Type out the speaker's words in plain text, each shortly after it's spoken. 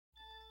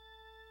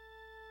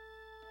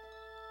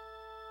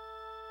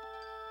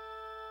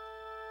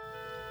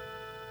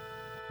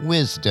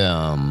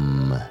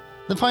Wisdom,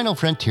 the final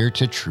frontier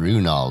to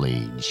true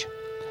knowledge.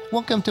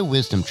 Welcome to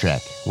Wisdom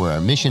Trek, where our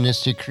mission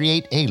is to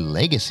create a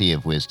legacy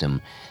of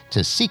wisdom,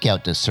 to seek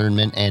out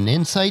discernment and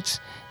insights,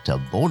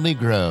 to boldly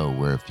grow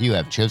where few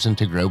have chosen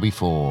to grow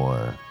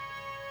before.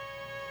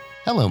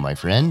 Hello, my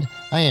friend.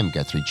 I am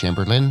Guthrie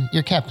Chamberlain,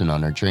 your captain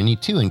on our journey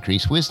to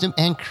increase wisdom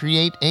and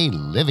create a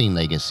living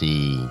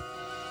legacy.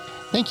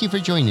 Thank you for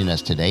joining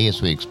us today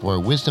as we explore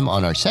wisdom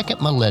on our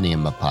second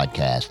millennium of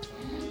podcast.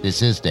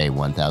 This is day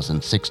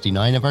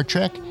 1069 of our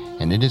trek,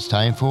 and it is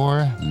time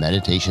for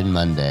Meditation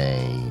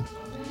Monday.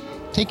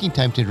 Taking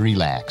time to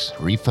relax,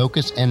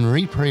 refocus, and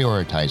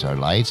reprioritize our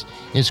lives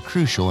is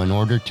crucial in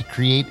order to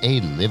create a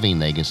living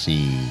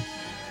legacy.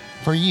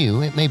 For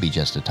you, it may be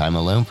just a time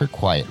alone for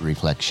quiet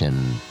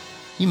reflection.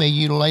 You may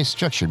utilize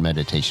structured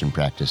meditation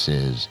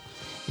practices.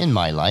 In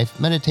my life,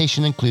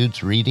 meditation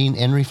includes reading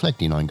and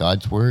reflecting on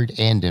God's Word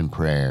and in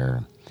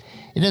prayer.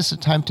 It is a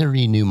time to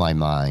renew my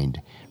mind,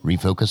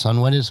 refocus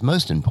on what is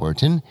most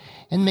important,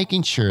 and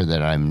making sure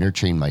that I'm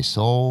nurturing my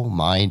soul,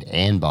 mind,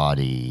 and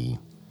body.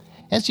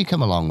 As you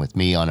come along with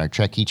me on our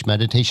trek each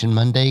Meditation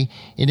Monday,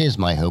 it is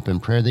my hope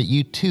and prayer that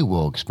you too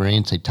will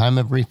experience a time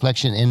of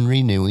reflection and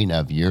renewing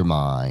of your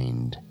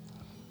mind.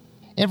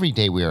 Every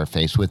day we are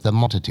faced with a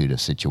multitude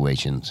of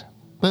situations,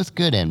 both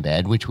good and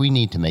bad, which we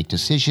need to make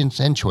decisions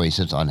and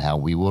choices on how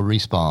we will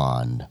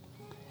respond.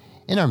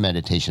 In our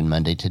Meditation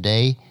Monday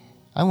today,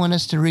 I want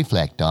us to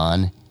reflect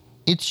on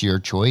it's your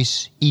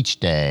choice each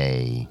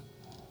day.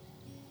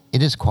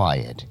 It is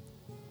quiet.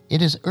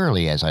 It is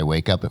early as I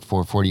wake up at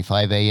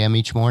 4:45 a.m.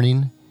 each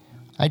morning.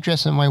 I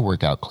dress in my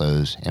workout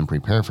clothes and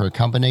prepare for a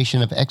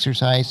combination of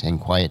exercise and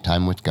quiet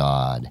time with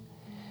God.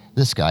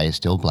 The sky is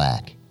still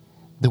black.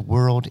 The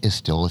world is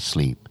still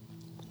asleep.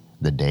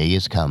 The day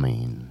is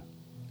coming.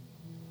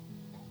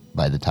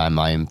 By the time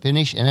I am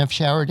finished and have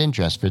showered and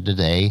dressed for the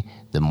day,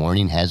 the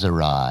morning has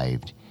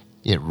arrived.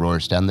 It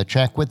roars down the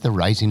track with the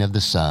rising of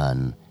the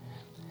sun.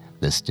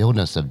 The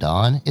stillness of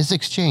dawn is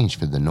exchanged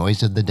for the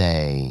noise of the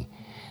day.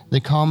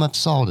 The calm of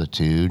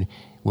solitude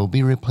will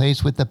be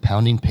replaced with the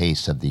pounding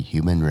pace of the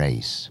human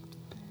race.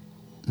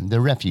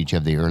 The refuge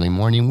of the early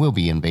morning will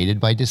be invaded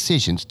by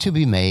decisions to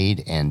be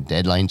made and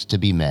deadlines to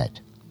be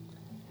met.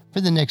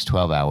 For the next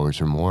 12 hours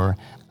or more,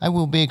 I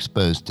will be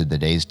exposed to the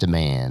day's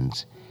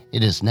demands.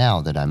 It is now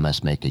that I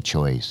must make a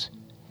choice.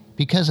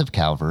 Because of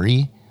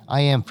Calvary, I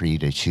am free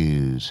to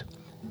choose.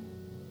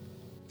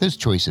 Those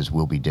choices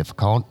will be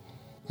difficult,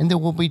 and there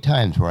will be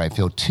times where I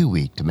feel too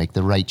weak to make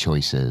the right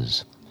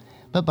choices.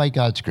 But by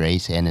God's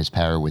grace and His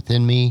power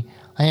within me,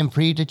 I am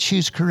free to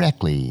choose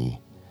correctly.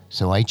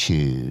 So I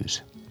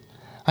choose.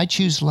 I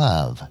choose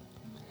love.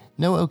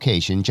 No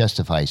occasion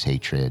justifies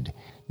hatred.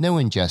 No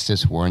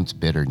injustice warrants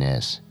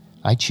bitterness.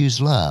 I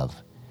choose love.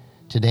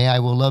 Today I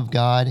will love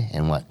God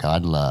and what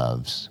God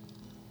loves.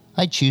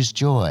 I choose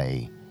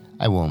joy.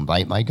 I will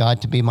invite my God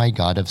to be my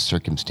God of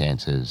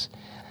circumstances.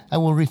 I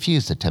will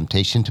refuse the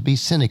temptation to be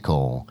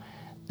cynical.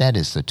 That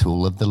is the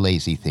tool of the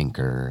lazy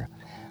thinker.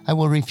 I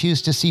will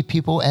refuse to see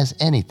people as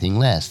anything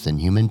less than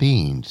human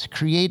beings,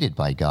 created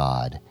by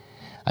God.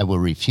 I will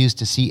refuse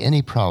to see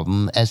any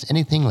problem as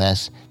anything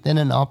less than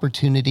an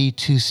opportunity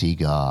to see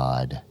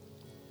God.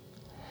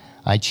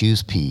 I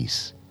choose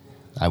peace.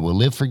 I will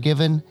live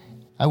forgiven.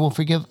 I will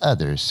forgive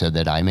others so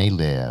that I may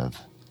live.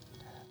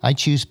 I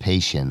choose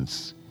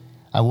patience.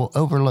 I will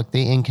overlook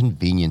the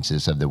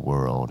inconveniences of the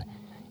world.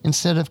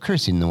 Instead of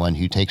cursing the one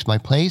who takes my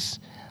place,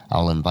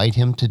 I'll invite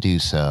him to do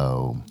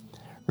so.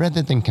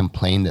 Rather than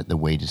complain that the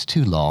wait is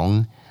too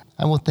long,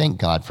 I will thank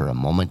God for a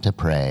moment to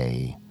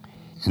pray.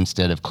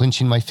 Instead of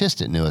clenching my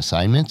fist at new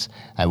assignments,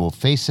 I will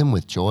face them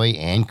with joy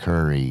and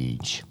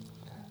courage.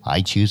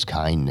 I choose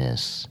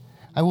kindness.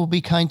 I will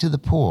be kind to the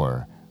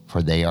poor,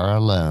 for they are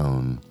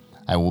alone.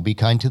 I will be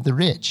kind to the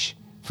rich,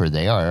 for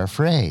they are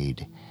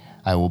afraid.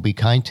 I will be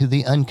kind to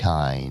the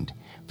unkind,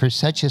 for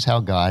such is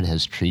how God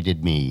has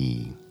treated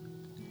me.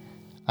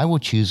 I will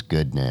choose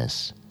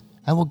goodness.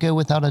 I will go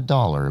without a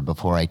dollar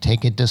before I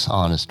take a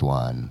dishonest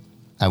one.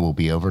 I will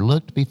be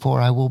overlooked before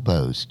I will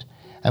boast.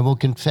 I will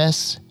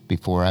confess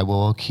before I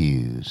will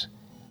accuse.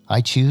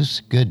 I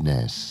choose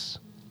goodness.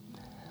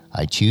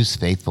 I choose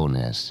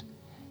faithfulness.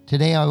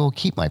 Today I will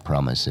keep my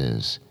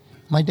promises.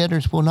 My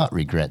debtors will not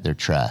regret their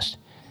trust.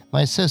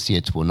 My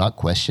associates will not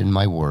question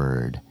my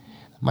word.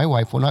 My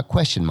wife will not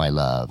question my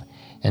love.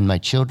 And my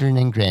children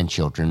and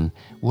grandchildren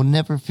will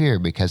never fear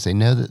because they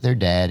know that their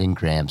dad and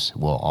gramps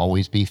will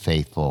always be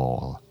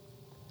faithful.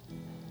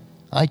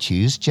 I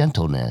choose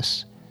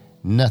gentleness.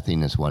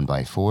 Nothing is won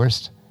by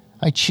force.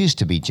 I choose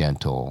to be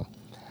gentle.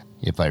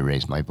 If I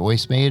raise my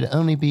voice, may it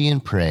only be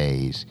in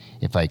praise.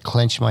 If I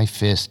clench my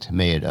fist,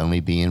 may it only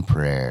be in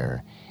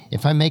prayer.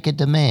 If I make a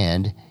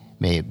demand,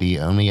 may it be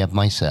only of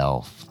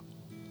myself.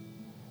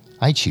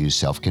 I choose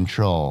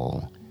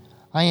self-control.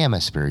 I am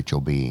a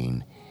spiritual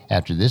being.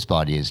 After this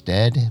body is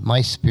dead,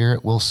 my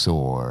spirit will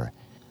soar.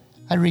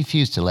 I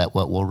refuse to let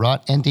what will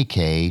rot and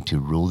decay to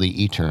rule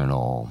the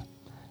eternal.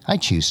 I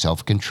choose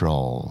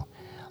self-control.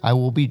 I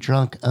will be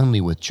drunk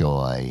only with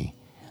joy.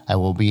 I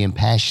will be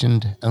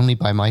impassioned only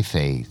by my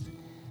faith.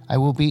 I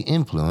will be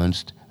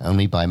influenced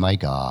only by my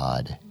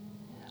God.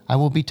 I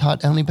will be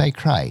taught only by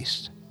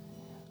Christ.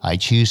 I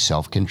choose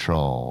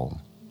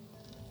self-control.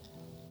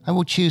 I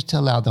will choose to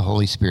allow the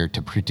Holy Spirit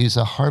to produce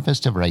a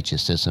harvest of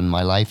righteousness in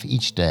my life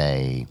each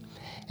day,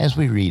 as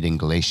we read in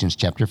Galatians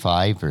chapter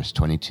 5, verse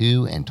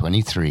 22 and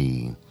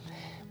 23.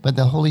 But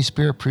the Holy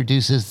Spirit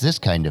produces this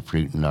kind of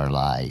fruit in our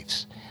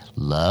lives: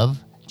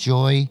 love,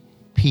 joy,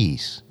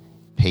 peace,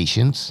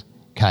 patience,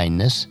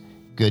 kindness,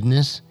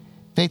 goodness,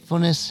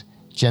 faithfulness,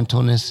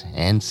 gentleness,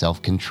 and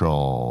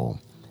self-control.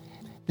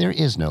 There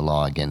is no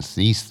law against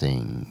these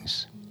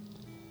things.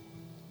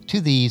 To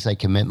these I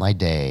commit my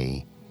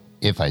day.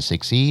 If I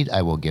succeed,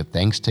 I will give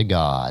thanks to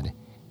God.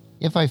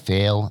 If I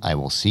fail, I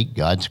will seek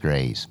God's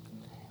grace.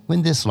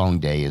 When this long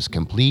day is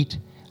complete,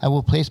 I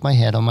will place my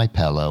head on my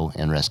pillow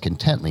and rest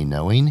contently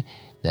knowing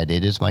that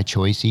it is my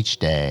choice each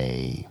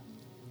day.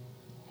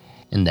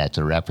 And that's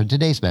a wrap for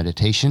today's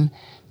meditation.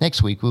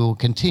 Next week, we will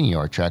continue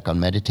our trek on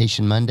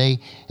Meditation Monday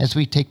as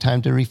we take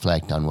time to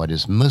reflect on what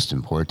is most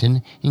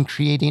important in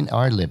creating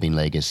our living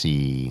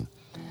legacy.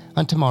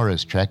 On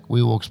tomorrow's trek,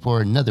 we will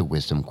explore another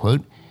wisdom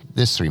quote.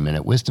 This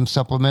 3-minute wisdom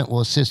supplement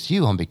will assist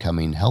you on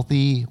becoming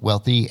healthy,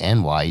 wealthy,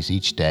 and wise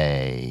each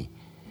day.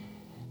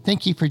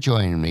 Thank you for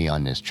joining me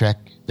on this trek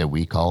that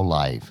we call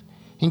life.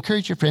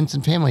 Encourage your friends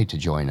and family to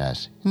join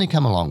us and to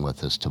come along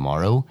with us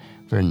tomorrow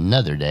for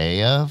another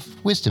day of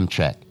Wisdom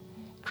Trek,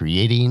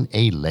 creating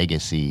a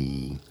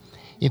legacy.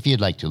 If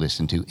you'd like to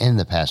listen to any of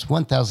the past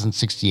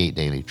 1,068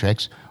 daily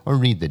treks or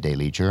read the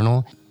daily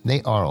journal,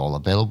 they are all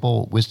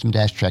available at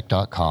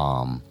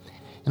wisdom-trek.com.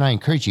 And I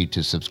encourage you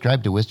to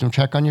subscribe to Wisdom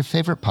Trek on your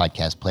favorite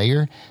podcast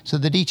player so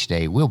that each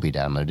day will be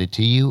downloaded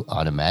to you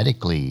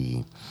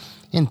automatically.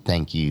 And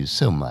thank you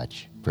so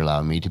much for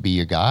allowing me to be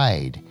your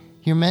guide,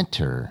 your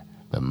mentor,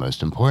 but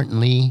most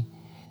importantly,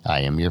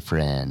 I am your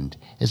friend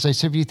as I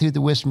serve you through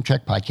the Wisdom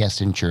Trek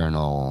podcast and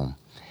journal.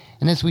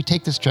 And as we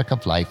take this trek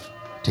of life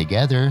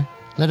together,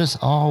 let us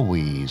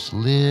always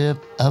live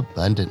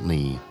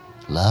abundantly,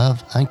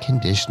 love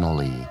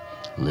unconditionally,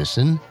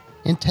 listen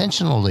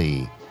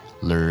intentionally,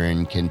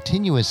 learn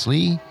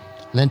continuously,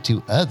 lend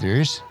to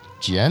others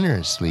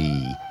generously,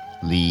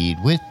 lead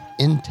with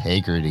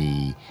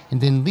integrity,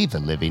 and then leave a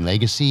living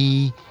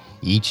legacy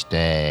each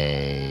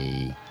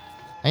day.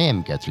 I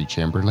am Guthrie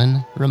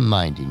Chamberlain,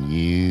 reminding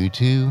you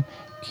to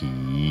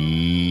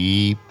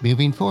keep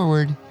moving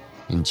forward,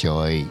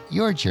 enjoy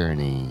your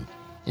journey,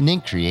 and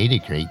then create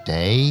a great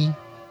day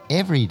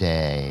every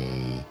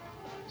day.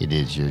 It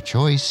is your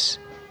choice.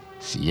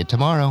 See you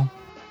tomorrow.